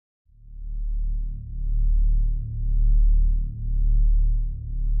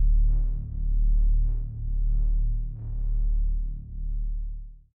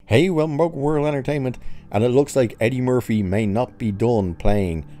Hey, welcome back to World Entertainment, and it looks like Eddie Murphy may not be done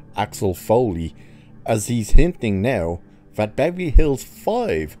playing Axel Foley, as he's hinting now that Beverly Hills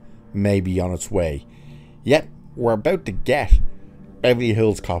 5 may be on its way. Yet, we're about to get Beverly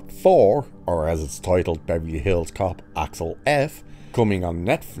Hills Cop 4, or as it's titled, Beverly Hills Cop Axel F, coming on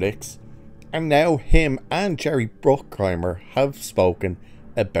Netflix, and now him and Jerry Bruckheimer have spoken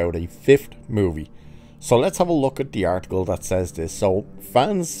about a fifth movie. So let's have a look at the article that says this. So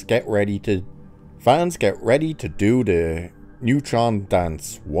fans get ready to do the neutron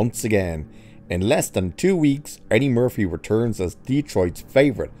dance once again. In less than 2 weeks, Eddie Murphy returns as Detroit's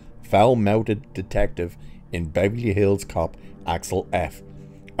favorite foul-mouthed detective in Beverly Hills Cop Axel F.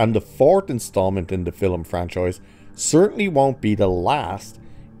 And the fourth installment in the film franchise certainly won't be the last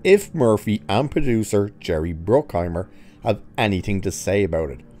if Murphy and producer Jerry Bruckheimer have anything to say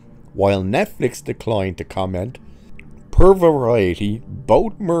about it. While Netflix declined to comment, per Variety,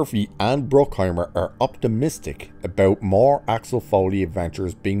 both Murphy and Bruckheimer are optimistic about more Axel Foley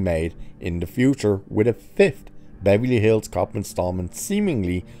adventures being made in the future, with a fifth Beverly Hills Cop installment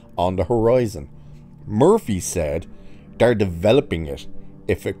seemingly on the horizon. Murphy said, "They're developing it.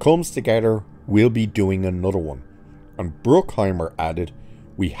 If it comes together, we'll be doing another one." And Bruckheimer added,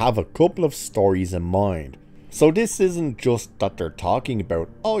 "We have a couple of stories in mind." So this isn't just that they're talking about,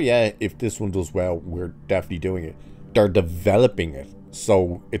 oh yeah, if this one does well, we're definitely doing it. They're developing it.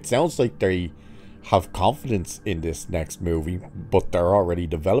 So it sounds like they have confidence in this next movie, but they're already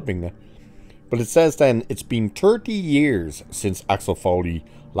developing it. But it says then, it's been 30 years since Axel Foley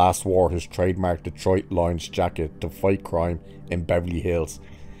last wore his trademark Detroit Lions jacket to fight crime in Beverly Hills.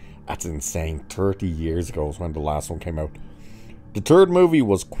 That's insane. 30 years ago is when the last one came out. The third movie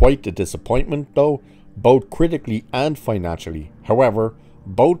was quite a disappointment though, both critically and financially. However,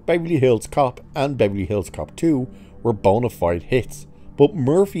 both Beverly Hills Cop and Beverly Hills Cop 2 were bona fide hits, but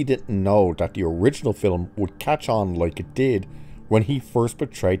Murphy didn't know that the original film would catch on like it did when he first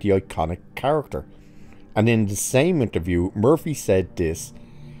portrayed the iconic character. And in the same interview, Murphy said this: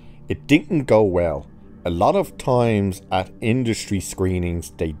 "It didn't go well. A lot of times at industry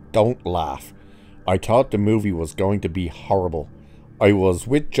screenings they don't laugh. I thought the movie was going to be horrible. I was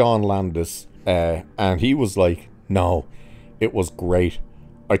with John Landis and he was like, no, it was great.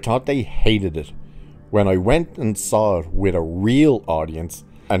 I thought they hated it. When I went and saw it with a real audience,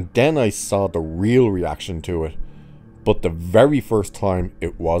 and then I saw the real reaction to it, but the very first time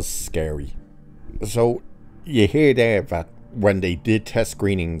it was scary." So you hear there that when they did test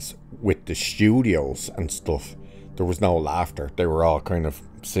screenings with the studios and stuff, there was no laughter. They were all kind of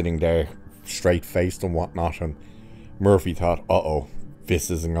sitting there straight faced and whatnot, and Murphy thought, uh-oh,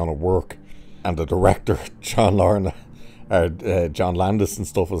 this isn't gonna work. And the director, John Landis and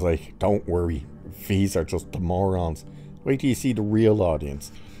stuff, was like, don't worry, these are just the morons. Wait till you see the real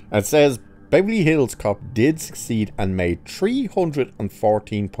audience. And it says, Beverly Hills Cop did succeed and made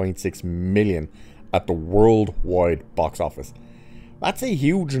 $314.6 million at the worldwide box office. That's a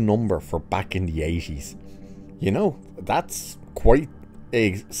huge number for back in the 80s. You know, that's quite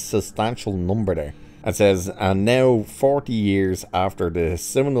a substantial number there. It says, and now 40 years after the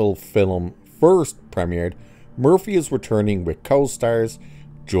seminal film first premiered, Murphy is returning with co-stars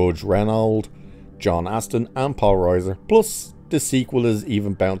Judge Reinhold, John Astin and Paul Reiser, plus the sequel is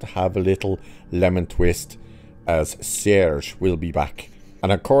even bound to have a little lemon twist as Serge will be back.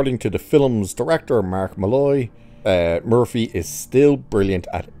 And according to the film's director Mark Malloy, Murphy is still brilliant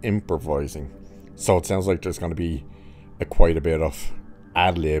at improvising. So it sounds like there's going to be quite a bit of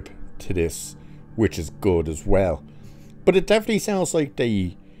ad-lib to this, which is good as well. But it definitely sounds like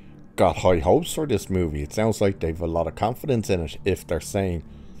they got high hopes for this movie. It sounds like they've a lot of confidence in it if they're saying,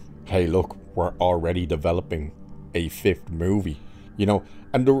 hey look, we're already developing a fifth movie, you know.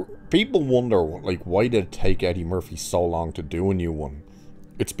 And the people wonder, like, why did it take Eddie Murphy so long to do a new one?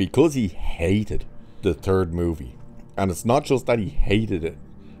 It's because he hated the third movie. And it's not just that he hated it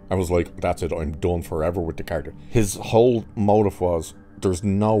and was like, that's it, I'm done forever with the character. His whole motive was, there's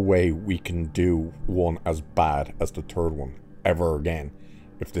no way we can do one as bad as the third one ever again.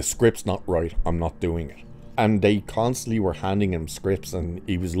 If the script's not right, I'm not doing it. And they constantly were handing him scripts and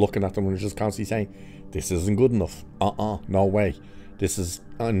he was looking at them and was just constantly saying, this isn't good enough. No way. This is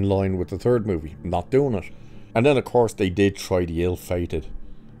in line with the third movie. I'm not doing it. And then of course they did try the ill-fated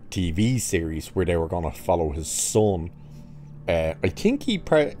TV series where they were going to follow his son. I think he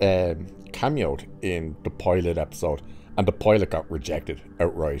cameoed in the pilot episode. And the pilot got rejected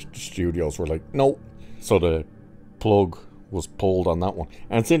outright. The studios were like, no. So the plug was pulled on that one.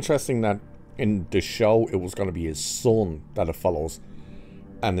 And it's interesting that in the show, it was going to be his son that it follows.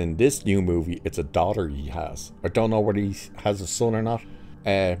 And in this new movie, it's a daughter he has. I don't know whether he has a son or not.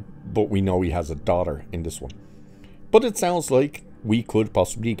 but we know he has a daughter in this one. But it sounds like we could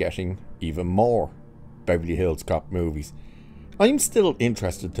possibly be getting even more Beverly Hills Cop movies. I'm still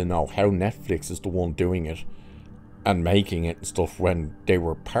interested to know how Netflix is the one doing it and making it and stuff when they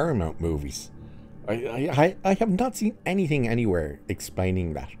were Paramount movies. I have not seen anything anywhere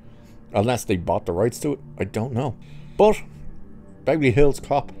explaining that. Unless they bought the rights to it, I don't know. But Beverly Hills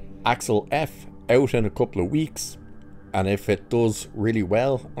Cop Axel F out in a couple of weeks. And if it does really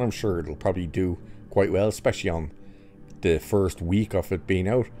well, I'm sure it'll probably do quite well, especially on the first week of it being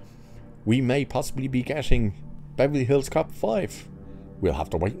out. We may possibly be getting Beverly Hills Cop 5. We'll have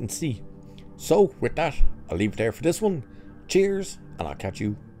to wait and see. So with that, I'll leave it there for this one. Cheers, and I'll catch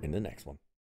you in the next one.